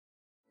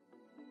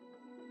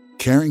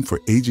Caring for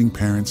aging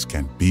parents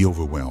can be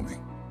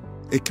overwhelming.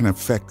 It can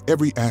affect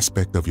every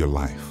aspect of your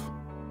life.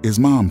 Is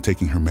mom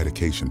taking her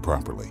medication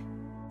properly?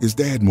 Is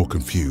dad more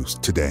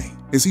confused today?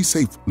 Is he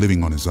safe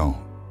living on his own?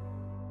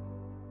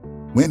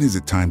 When is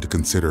it time to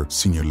consider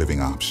senior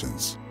living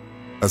options?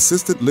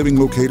 Assisted Living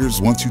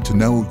Locators wants you to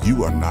know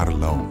you are not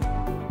alone.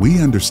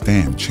 We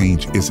understand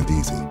change isn't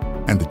easy,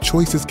 and the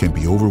choices can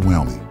be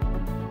overwhelming.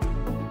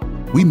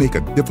 We make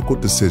a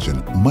difficult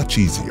decision much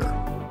easier.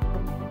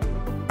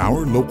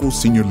 Our local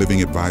senior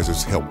living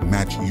advisors help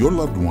match your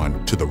loved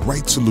one to the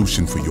right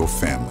solution for your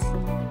family.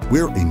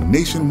 We're a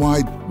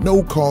nationwide,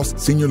 no-cost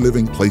senior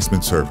living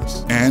placement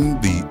service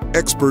and the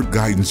expert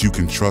guidance you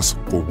can trust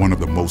for one of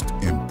the most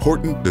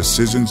important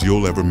decisions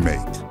you'll ever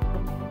make.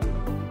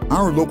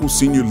 Our local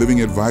senior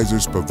living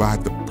advisors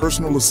provide the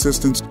personal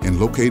assistance in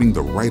locating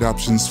the right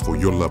options for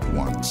your loved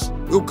ones.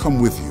 We'll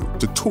come with you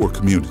to tour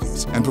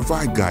communities and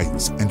provide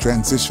guidance and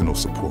transitional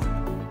support.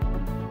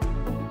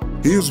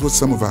 Here's what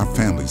some of our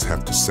families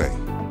have to say.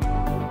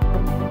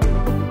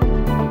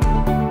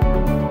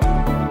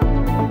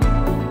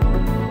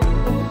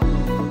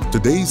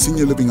 Today's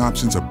senior living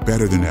options are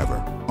better than ever,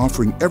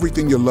 offering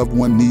everything your loved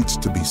one needs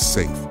to be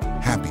safe,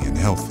 happy, and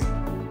healthy.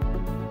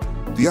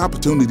 The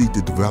opportunity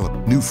to develop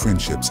new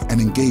friendships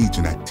and engage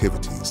in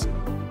activities.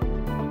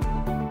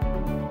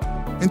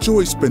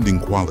 Enjoy spending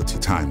quality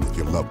time with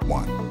your loved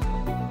one.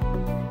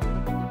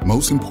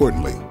 Most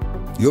importantly,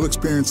 you'll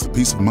experience the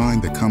peace of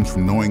mind that comes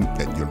from knowing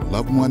that your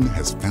loved one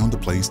has found a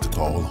place to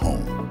call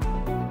home.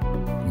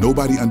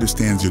 Nobody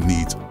understands your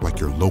needs like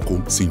your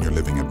local senior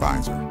living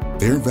advisor.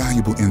 Their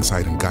valuable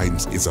insight and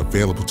guidance is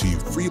available to you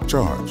free of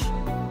charge.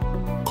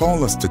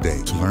 Call us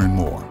today to learn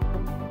more.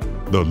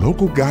 The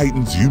local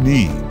guidance you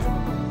need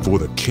for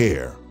the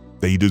care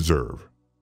they deserve.